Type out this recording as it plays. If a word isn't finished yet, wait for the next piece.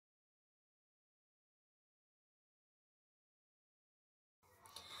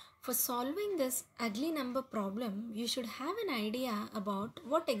For solving this ugly number problem, you should have an idea about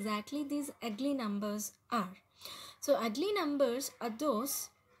what exactly these ugly numbers are. So ugly numbers are those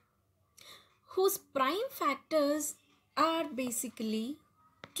whose prime factors are basically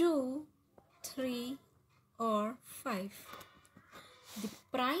 2, 3 or 5. The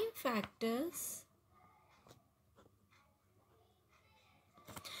prime factors,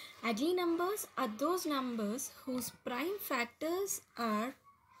 ugly numbers are those numbers whose prime factors are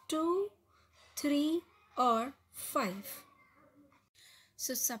 2, 3 or 5.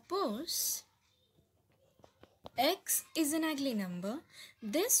 So suppose x is an ugly number,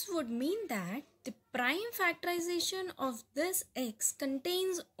 this would mean that the prime factorization of this x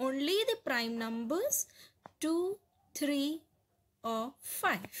contains only the prime numbers 2, 3 or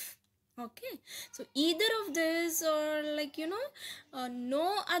 5. Okay, so either of this or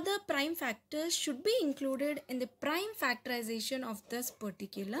no other prime factors should be included in the prime factorization of this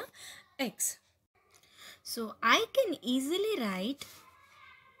particular x. So I can easily write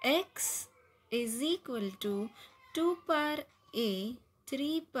x is equal to 2 power a,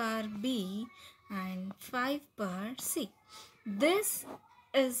 3 power b and 5 power c. This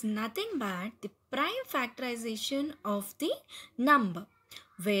is nothing but the prime factorization of the number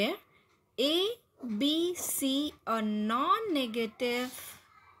where a, b, c are non-negative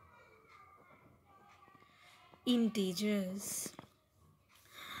integers.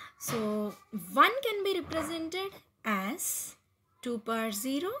 So 1 can be represented as 2 power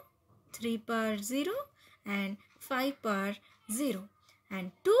 0, 3 power 0 and 5 power 0.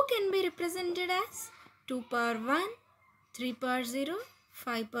 And 2 can be represented as 2 power 1, 3 power 0,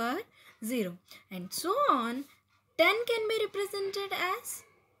 5 power 0. And so on. 10 can be represented as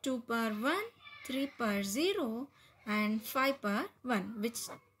 2 power 1, 3 power 0 and 5 power 1, which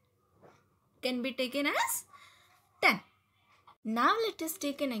can be taken as 10. Now let us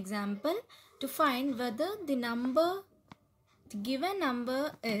take an example to find whether the given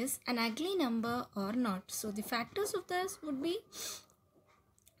number is an ugly number or not. So the factors of this would be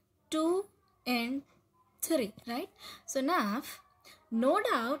 2 and 3, right? So now, no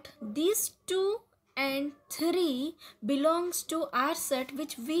doubt these 2 and 3 belongs to our set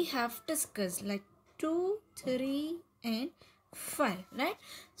which we have discussed, like 2, 3 and 5, right?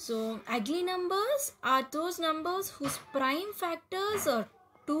 So ugly numbers are those numbers whose prime factors are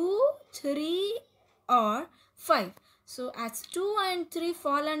 2, 3 or 5. So as 2 and 3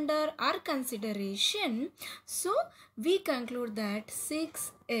 fall under our consideration, so we conclude that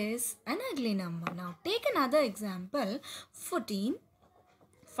 6 is an ugly number. Now take another example, 14.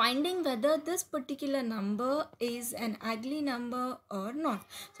 Finding whether this particular number is an ugly number or not.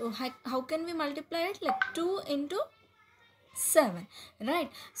 So how can we multiply it? Like 2 into 7, right?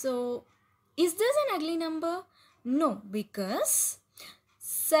 So is this an ugly number? No, because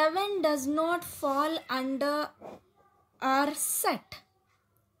 7 does not fall under our set.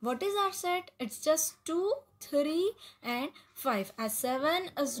 What is our set? It's just 2, 3 and 5. As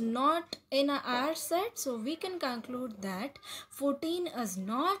 7 is not in our set, so we can conclude that 14 is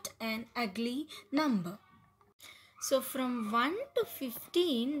not an ugly number. So from 1 to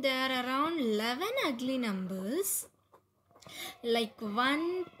 15, there are around 11 ugly numbers, like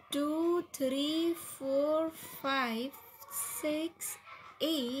 1, 2, 3, 4, 5, 6,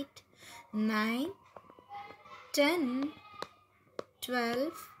 8, 9, 10,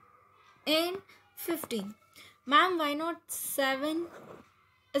 12 and 15. Ma'am, why not 7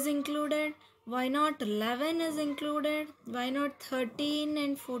 is included? Why not 11 is included? Why not 13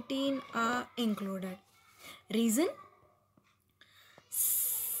 and 14 are included? Reason?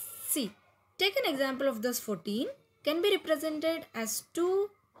 See, take an example of this 14 can be represented as 2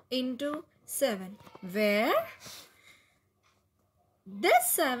 into 7, where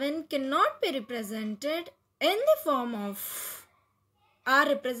this 7 cannot be represented in the form of our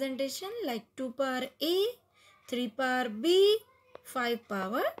representation like 2 power a, 3 power b, 5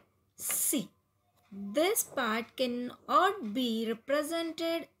 power c. This part cannot be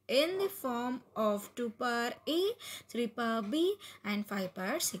represented in the form of 2 power a, 3 power b and 5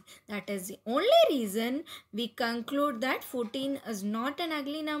 power c. That is the only reason we conclude that 14 is not an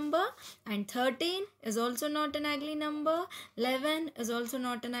ugly number and 13 is also not an ugly number, 11 is also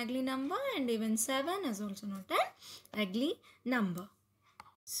not an ugly number and even 7 is also not an ugly number.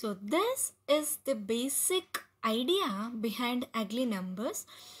 So this is the basic idea behind ugly numbers.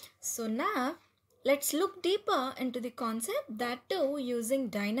 So now let's look deeper into the concept, that too using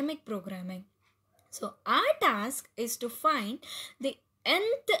dynamic programming. So our task is to find the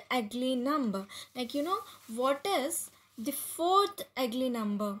nth ugly number. Like what is the 4th ugly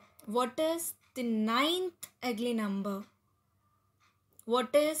number? What is the 9th ugly number?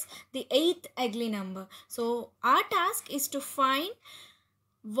 What is the 8th ugly number? So our task is to find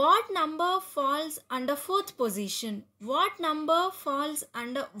what number falls under 4th position. What number falls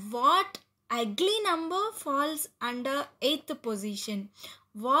under, what ugly number falls under 8th position?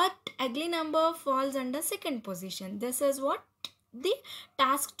 What ugly number falls under 2nd position? This is what the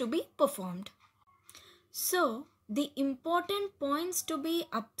task to be performed. So the important points to be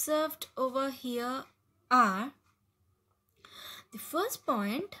observed over here are, the first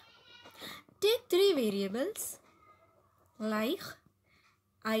point, take 3 variables like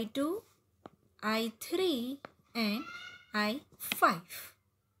I2, I3 and I5.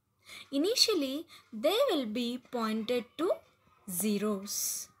 Initially, they will be pointed to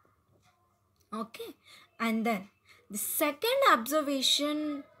zeros. Okay. And then the second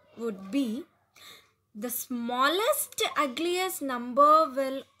observation would be, the smallest ugliest number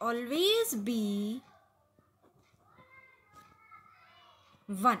will always be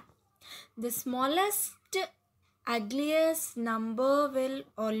 1. The smallest ugliest number will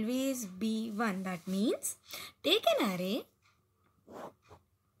always be 1. That means take an array,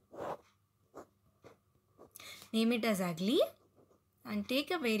 name it as ugly, and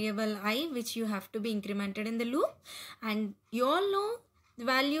take a variable I which you have to be incremented in the loop, and you all know the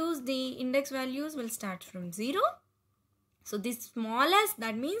values, the index values will start from 0. So the smallest,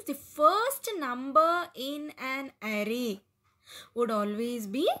 that means the first number in an array would always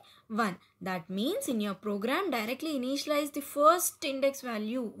be 1. That means in your program, directly initialize the first index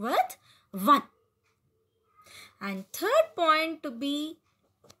value with 1. And third point to be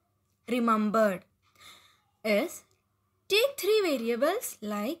remembered is, take 3 variables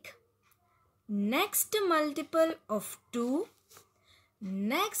like next multiple of 2,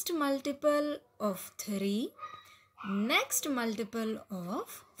 next multiple of 3, next multiple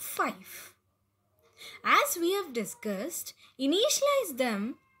of 5. As we have discussed, initialize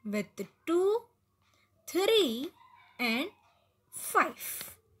them with 2, 3 and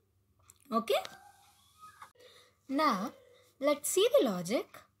 5. Okay? Now, let's see the logic.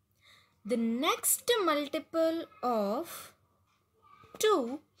 The next multiple of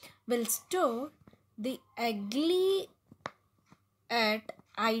 2 will store the ugly at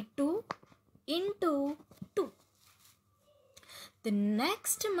I2 into 2. The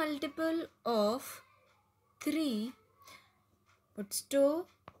next multiple of 3 would store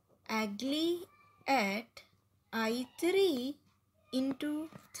ugly at I3 into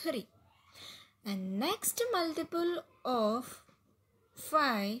 3. And next multiple of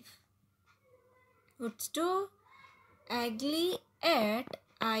 5 would store ugly at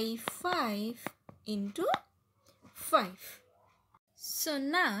I5 into 5. So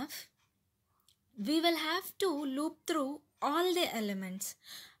now we will have to loop through all the elements.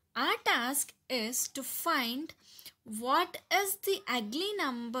 Our task is to find what is the ugly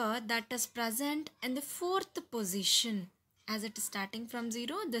number that is present in the 4th position. As it is starting from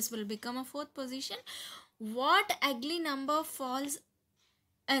 0, this will become a 4th position. What ugly number falls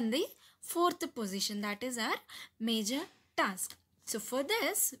in the 4th position? That is our major task. So for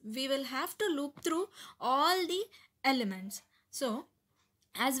this, we will have to loop through all the elements. So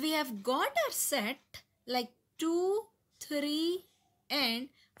as we have got our set like 2, 3 and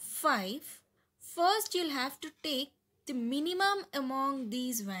 5, first you'll have to take the minimum among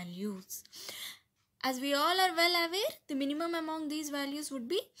these values. As we all are well aware, the minimum among these values would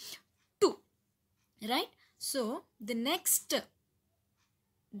be 2, right? So the next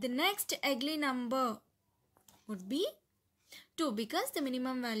ugly number would be 2 because the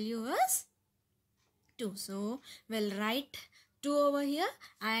minimum value is 2. So we'll write 2 over here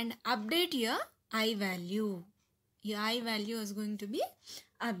and update your I value. Your I value is going to be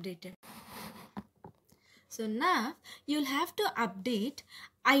updated. So now you'll have to update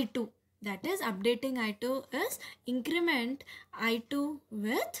I2. That is, updating I2 is increment I2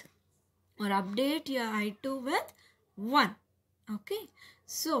 with, or update your I2 with 1. Okay.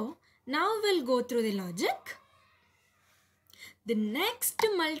 So now we'll go through the logic. The next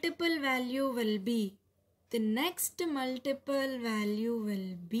multiple value will be,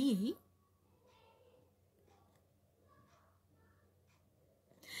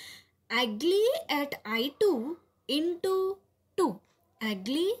 ugly at I2 into 2.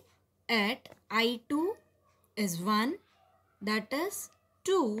 Ugly at I2 is 1, that is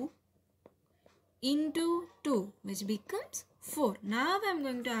 2 into 2, which becomes 4. Now I am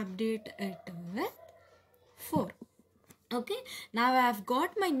going to update it with 4. Okay, now I have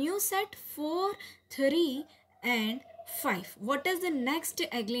got my new set 4, 3 and 5. What is the next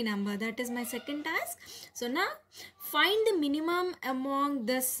ugly number? That is my second task. So now find the minimum among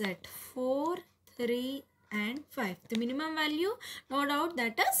this set 4, 3 and 5. The minimum value, no doubt,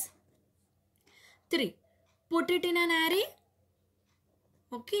 that is 3. Put it in an array.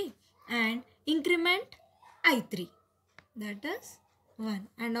 Okay. And increment I3. That is 1.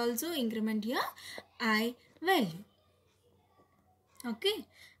 And also increment here I value. Okay.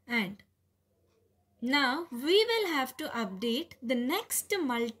 And now we will have to update the next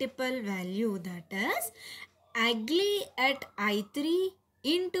multiple value, that is ugly at I3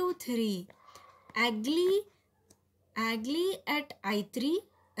 into 3. Ugly at I3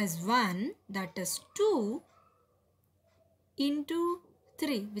 is 1, that is 2 into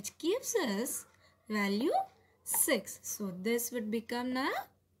 3, which gives us value 6. So this would become now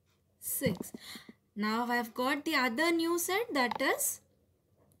 6. Now I have got the other new set, that is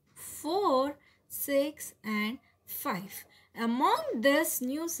 4, 6 and 5. Among this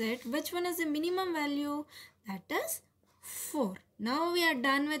new set, which one is the minimum value? That is 4. Now we are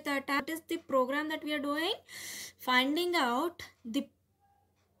done with our task. What is the program that we are doing? Finding out the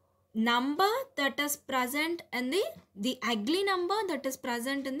number that is present in the ugly number that is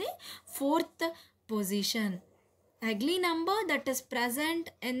present in the 4th position. Ugly number that is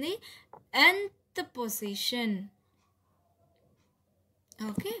present in the nth position.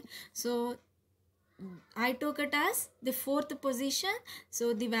 Okay, so I took it as the 4th position.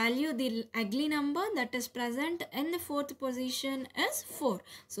 So the value, the ugly number that is present in the 4th position is 4.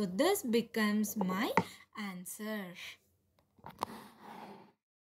 So this becomes my answer.